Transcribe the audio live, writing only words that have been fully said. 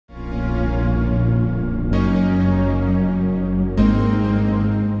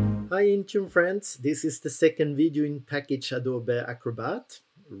Hi Intune friends, this is the second video in package Adobe Acrobat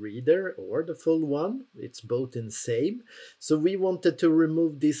Reader or the full one. It's both in same. So we wanted to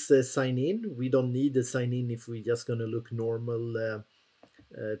remove this sign in. We don't need the sign in if we're just going to look normal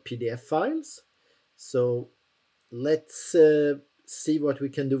PDF files. So let's see what we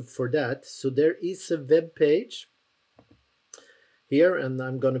can do for that. So there is a web page here, and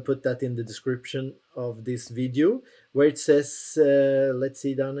I'm going to put that in the description of this video, where it says, let's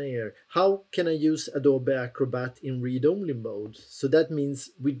see down here, how can I use Adobe Acrobat in read-only mode? So that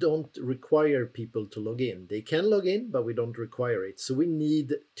means we don't require people to log in. They can log in, but we don't require it. So we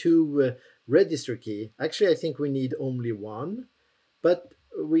need two registry key. Actually, I think we need only one, but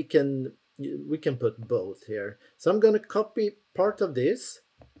we can put both here. So I'm going to copy part of this,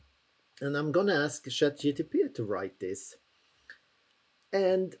 and I'm going to ask ChatGPT to write this.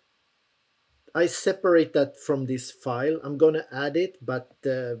 And I separate that from this file. I'm going to add it, but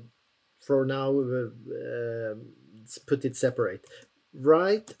for now, let's put it separate.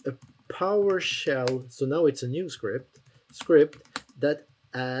 Write a PowerShell, so now it's a new script that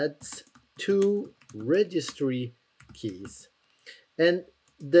adds two registry keys. And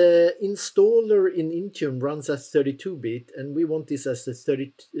the installer in Intune runs as 32-bit, and we want this as a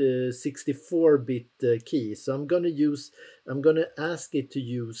 64-bit key. So I'm going to ask it to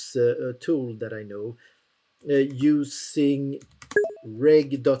use a tool that I know, using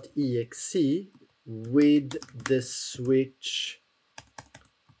reg.exe with the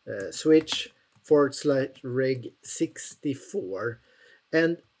switch/reg64,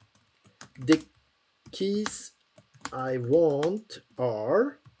 and the keys I want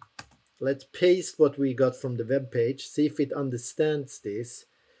are, let's paste what we got from the web page, see if it understands this.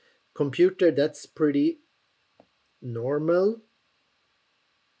 Computer, that's pretty normal.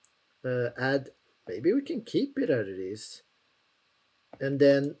 Add, maybe we can keep it as it is. And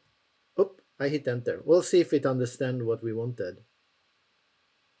then, oh, I hit enter. We'll see if it understands what we wanted.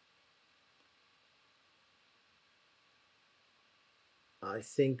 I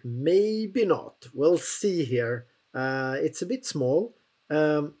think maybe not. We'll see here. It's a bit small.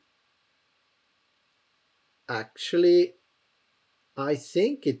 Actually, I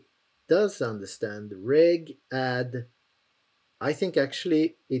think it does understand. Reg add. I think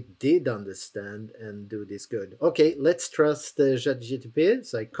actually it did understand and do this good. Okay, let's trust ChatGPT.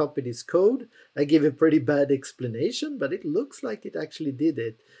 So I copy this code. I give a pretty bad explanation, but it looks like it actually did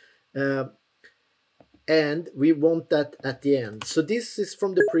it. And we want that at the end. So this is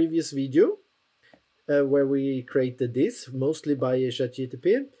from the previous video, where we created this, mostly by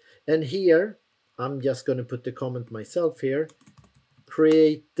ChatGPT. And here, I'm just going to put the comment myself here.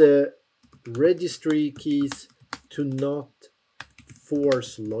 Create the registry keys to not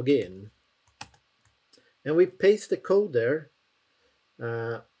force login. And we paste the code there.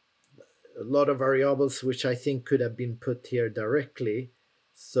 A lot of variables which I think could have been put here directly.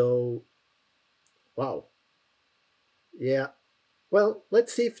 So, wow. Yeah. Well,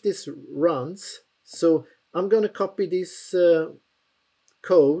 let's see if this runs. So I'm going to copy this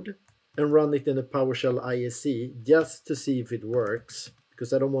code and run it in the PowerShell ISE just to see if it works,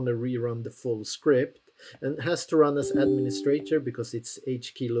 because I don't want to rerun the full script. And it has to run as administrator because it's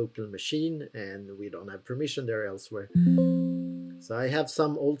HKey local machine and we don't have permission there elsewhere. So I have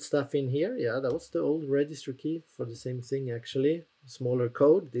some old stuff in here. Yeah, that was the old registry key for the same thing actually. Smaller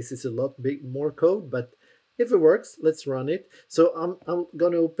code. This is a lot more code, but if it works, let's run it. So I'm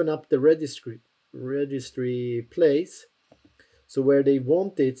going to open up the registry place. So where they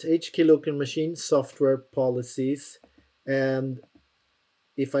want it, HKey local machine, software policies. And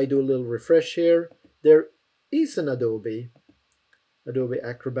if I do a little refresh here, there is an Adobe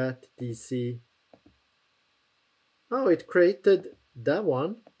Acrobat DC. Oh, it created that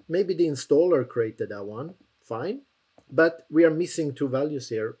one. Maybe the installer created that one. Fine. But we are missing two values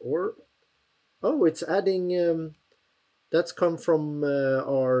here. Or, oh, it's adding, that's come from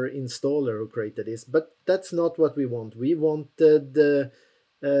our installer who created this. But that's not what we want. We wanted the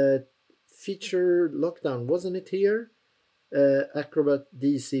feature lockdown. Wasn't it here? Acrobat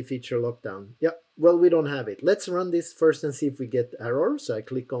DC feature lockdown. Yeah, well, we don't have it. Let's run this first and see if we get error. So I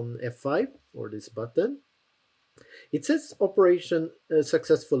click on F5 or this button. It says operation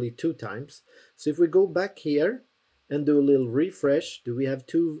successfully 2 times. So if we go back here and do a little refresh, do we have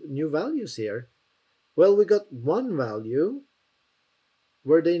 2 new values here? Well, we got 1 value.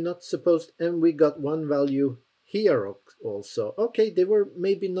 Were they not supposed? And we got 1 value here also. Okay, they were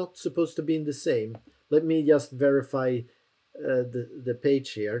maybe not supposed to be in the same. Let me just verify the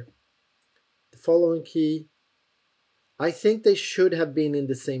page here. The following key, I think they should have been in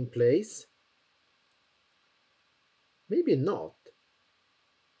the same place. Maybe not.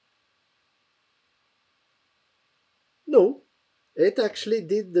 No, it actually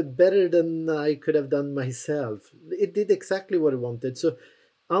did better than I could have done myself. It did exactly what I wanted. So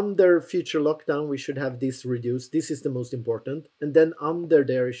under future lockdown, we should have this reduced. This is the most important. And then under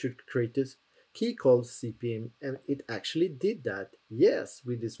there, it should create this key called CPM. And it actually did that. Yes,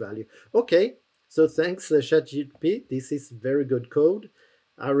 with this value. Okay, so thanks ChatGPT. This is very good code.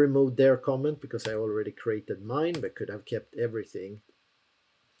 I removed their comment because I already created mine, but could have kept everything.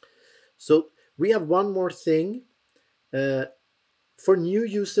 So we have one more thing. For new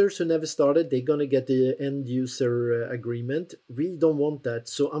users who never started, they're going to get the end user agreement. We don't want that.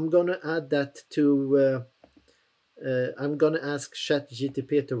 So I'm going to add that to, I'm going to ask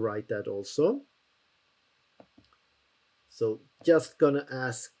ChatGPT to write that also. So just going to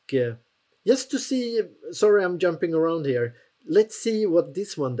ask, just to see, sorry, I'm jumping around here. Let's see what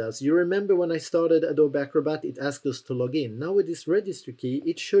this one does. You remember when I started Adobe Acrobat, it asked us to log in. Now with this registry key,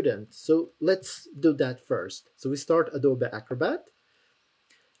 it shouldn't. So let's do that first. So we start Adobe Acrobat.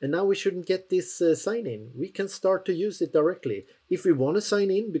 And now we shouldn't get this sign in. We can start to use it directly. If we want to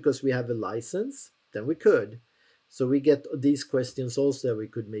sign in because we have a license, then we could. So we get these questions also that we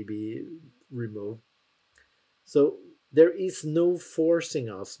could maybe remove. So there is no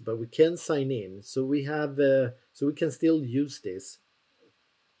forcing us, but we can sign in. So we have, so we can still use this.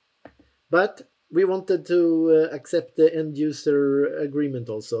 But we wanted to accept the end user agreement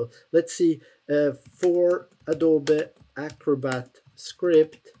also. Let's see, for Adobe Acrobat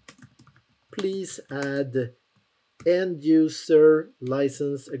script, please add end user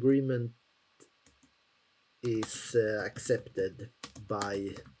license agreement is accepted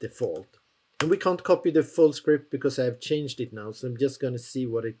by default. And we can't copy the full script because I have changed it now. So I'm just going to see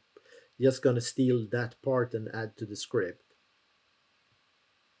what it, just going to steal that part and add to the script.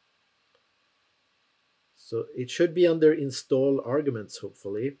 So it should be under install arguments,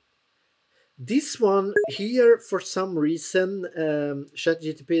 hopefully. This one here, for some reason,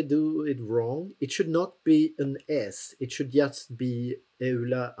 ChatGPT do it wrong. It should not be an S. It should just be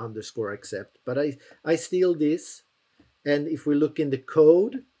EULA underscore accept. But I steal this. And if we look in the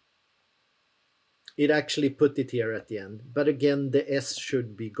code, it actually put it here at the end. But again, the S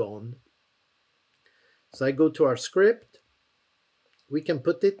should be gone. So I go to our script. We can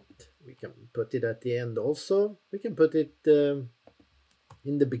put it at the end also. We can put it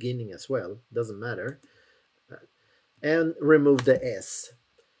in the beginning as well, doesn't matter, and remove the S.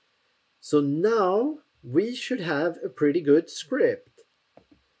 So now we should have a pretty good script.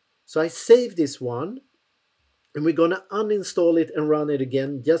 So I save this one, and we're gonna uninstall it and run it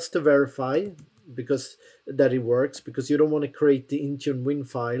again just to verify because that it works, because you don't want to create the Intune win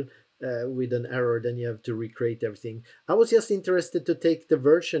file with an error, then you have to recreate everything. I was just interested to take the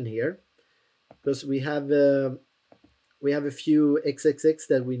version here because we have a few XXX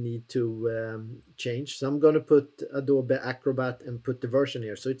that we need to change. So I'm going to put Adobe Acrobat and put the version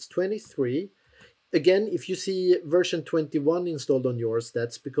here. So it's 23. Again, if you see version 21 installed on yours,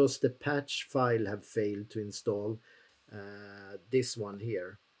 that's because the patch file have failed to install this one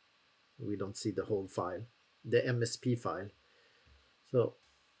here. We don't see the whole file, the MSP file. So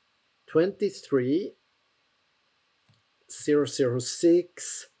 23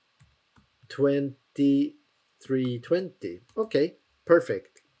 006 2320. Okay,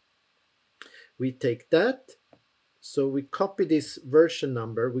 perfect. We take that. So we copy this version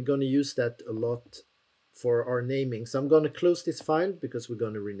number. We're going to use that a lot for our naming. So I'm going to close this file because we're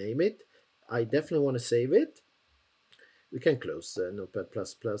going to rename it. I definitely want to save it. We can close Notepad++.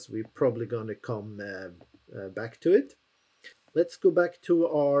 We're probably going to come back to it. Let's go back to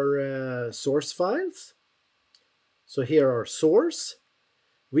our source files. So here are source.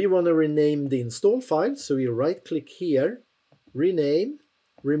 We want to rename the install file. So we right click here, rename,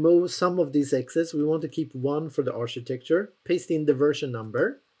 remove some of these X's. We want to keep one for the architecture, paste in the version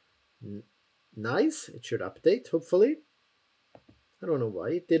number. Nice, it should update, hopefully. I don't know why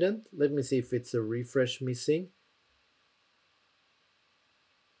it didn't. Let me see if it's a refresh missing.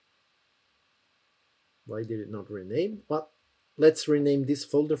 Why did it not rename? Well, let's rename this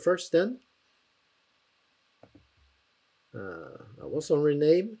folder first then. I was on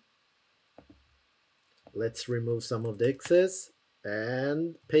rename. Let's remove some of the X's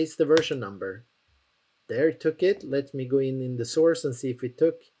and paste the version number. There, it took it. Let me go in the source and see if it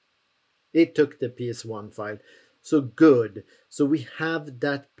took. It took the PS1 file. So good. So we have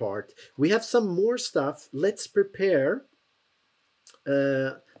that part. We have some more stuff. Let's prepare.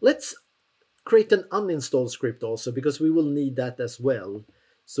 Let's create an uninstall script also, because we will need that as well.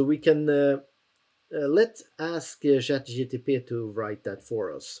 So we can let's ask ChatGPT to write that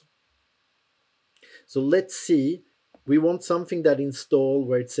for us. So let's see We want something that install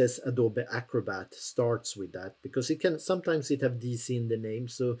where it says Adobe Acrobat starts with that, because it can sometimes it have DC in the name,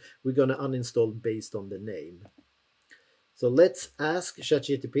 so we're going to uninstall based on the name. So let's ask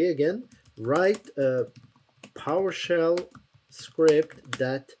ChatGPT again, write a PowerShell script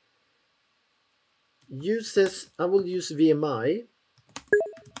that uses, I will use VMI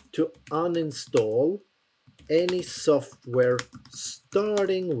to uninstall any software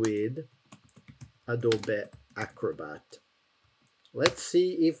starting with Adobe Acrobat. Let's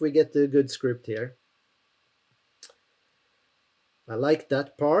see if we get a good script here. I like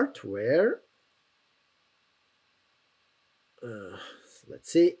that part where,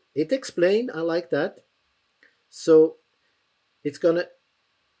 let's see, it explained, I like that. So it's gonna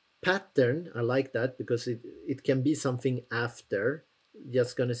pattern, I like that, because it can be something after.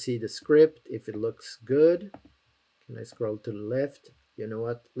 Just gonna see the script, if it looks good. Can I scroll to the left? You know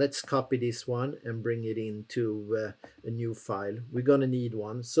what, let's copy this one and bring it into a new file. We're gonna need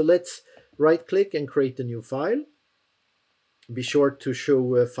one. So let's right click and create a new file. Be sure to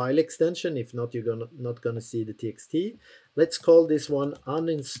show a file extension, if not you're not gonna see the txt. Let's call this one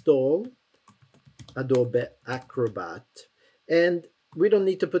Uninstall Adobe Acrobat. And we don't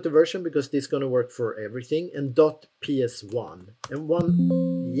need to put the version because this is going to work for everything. And .ps1. And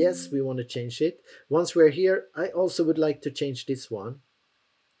one, yes, we want to change it. Once we're here, I also would like to change this one.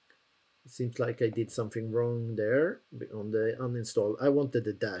 It seems like I did something wrong there on the uninstall. I wanted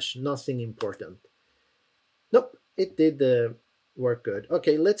the dash, nothing important. Nope, it did work good.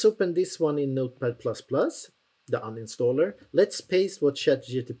 Okay, let's open this one in Notepad++, the uninstaller. Let's paste what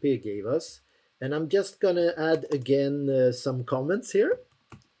ChatGPT gave us. And I'm just gonna add again some comments here.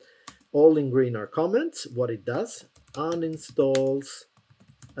 All in green are comments. What it does, uninstalls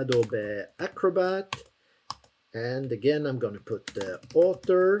Adobe Acrobat. And again, I'm gonna put the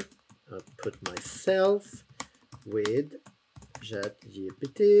author, I'll put myself with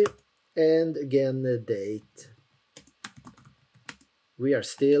ChatGPT, and again the date. We are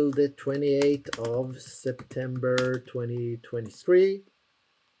still the 28th of September 2023.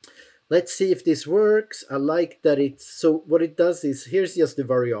 Let's see if this works. I like that it's, so what it does is, here's just the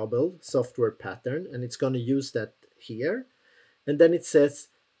variable software pattern, and it's going to use that here. And then it says,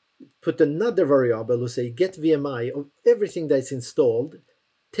 put another variable who say get VMI of everything that's installed.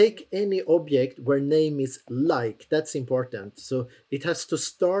 Take any object where name is like, that's important. So it has to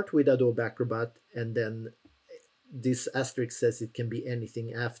start with Adobe Acrobat, and then this asterisk says it can be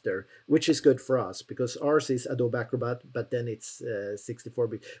anything after, which is good for us because ours is Adobe Acrobat, but then it's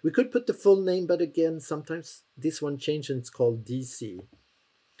 64-bit. We could put the full name, but again, sometimes this one changed and it's called DC.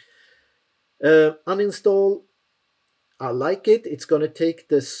 Uninstall, I like it. It's going to take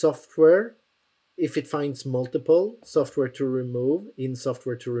the software, if it finds multiple, software to remove, in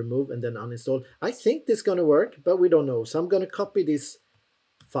software to remove, and then uninstall. I think this is going to work, but we don't know. So I'm going to copy this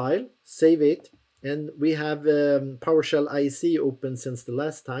file, save it. And we have PowerShell IC open since the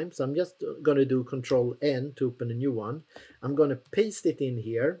last time. So I'm just going to do Control-N to open a new one. I'm going to paste it in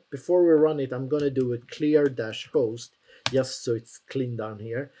here. Before we run it, I'm going to do a clear-host, just so it's clean down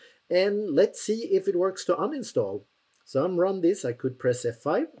here. And let's see if it works to uninstall. So I'm run this. I could press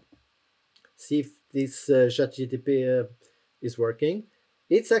F5. See if this ChatGPT is working.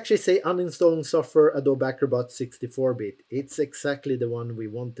 It's actually say uninstalling software Adobe Acrobat 64-bit. It's exactly the one we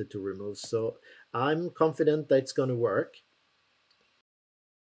wanted to remove. So I'm confident that it's going to work.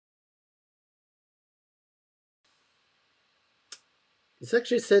 It's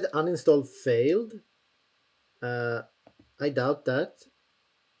actually said uninstall failed. I doubt that.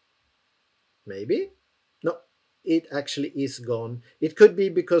 Maybe? No, it actually is gone. It could be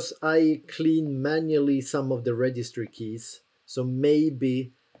because I cleaned manually some of the registry keys. So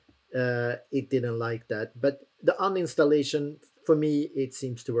maybe it didn't like that. But the uninstallation, for me, it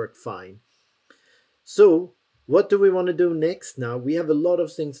seems to work fine. So what do we want to do next now? We have a lot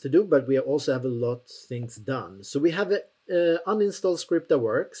of things to do, but we also have a lot of things done. So we have an uninstall script that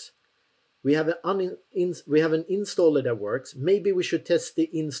works. We have an installer that works. Maybe we should test the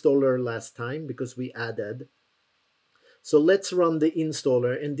installer last time because we added. So let's run the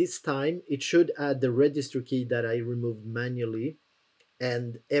installer, and this time it should add the registry key that I removed manually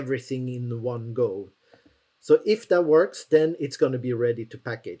and everything in one go. So if that works, then it's going to be ready to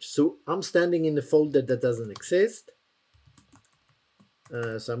package. So I'm standing in the folder that doesn't exist.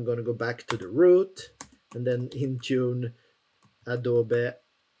 So I'm going to go back to the root and then Intune, Adobe,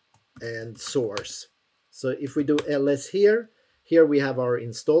 and source. So if we do ls here, here we have our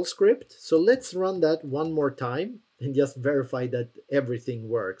install script. So let's run that one more time and just verify that everything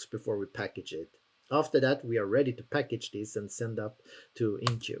works before we package it. After that, we are ready to package this and send up to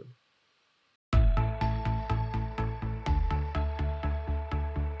Intune.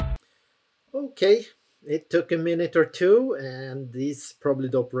 Okay, it took a minute or two, and these probably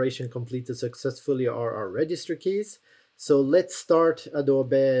the operation completed successfully are our registry keys. So let's start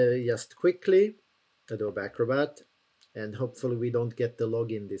Adobe just quickly, Adobe Acrobat, and hopefully we don't get the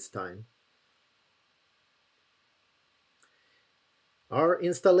login this time. Our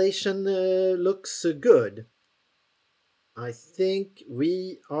installation looks good. I think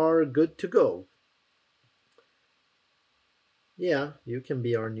we are good to go. Yeah, you can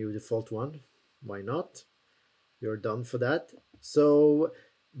be our new default one. Why not? You're done for that. So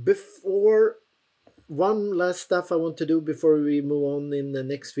before, one last stuff I want to do before we move on in the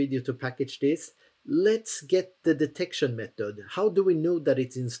next video to package this. Let's get the detection method. How do we know that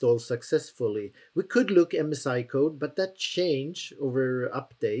it's installed successfully? We could look MSI code, but that change over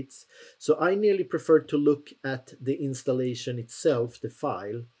updates. So I nearly prefer to look at the installation itself, the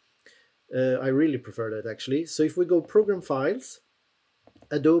file. I really prefer that actually. So if we go Program Files,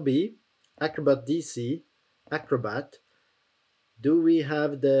 Adobe, Acrobat DC, Acrobat, do we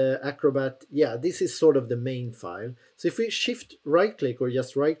have the Acrobat? Yeah, this is sort of the main file. So if we shift right click or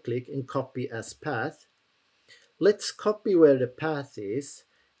just right click and copy as path, let's copy where the path is,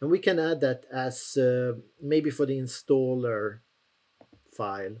 and we can add that as maybe for the installer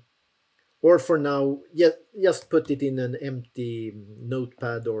file. Or for now, just put it in an empty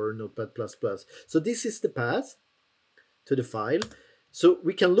notepad or notepad++. So this is the path to the file. So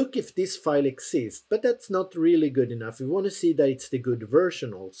we can look if this file exists, but that's not really good enough. We want to see that it's the good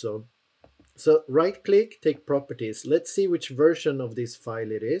version also. So right click, take properties. Let's see which version of this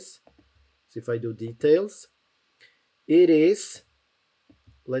file it is. So if I do details, it is,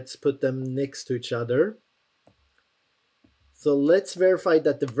 let's put them next to each other. So let's verify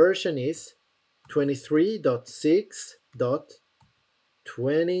that the version is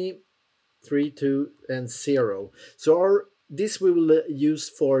 23.6.2032 and 0. So this we will use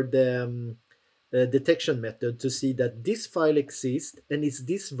for the detection method to see that this file exists and it's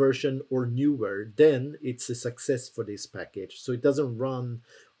this version or newer. Then it's a success for this package. So it doesn't run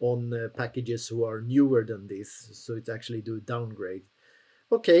on packages who are newer than this. So it actually do downgrade.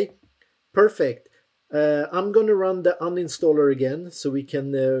 Okay, perfect. I'm going to run the uninstaller again so we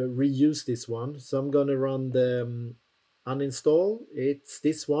can reuse this one. So I'm going to run the uninstall. It's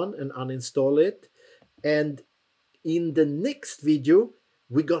this one, and uninstall it. And in the next video,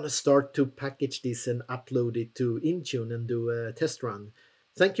 we're going to start to package this and upload it to Intune and do a test run.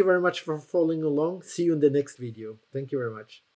 Thank you very much for following along. See you in the next video. Thank you very much.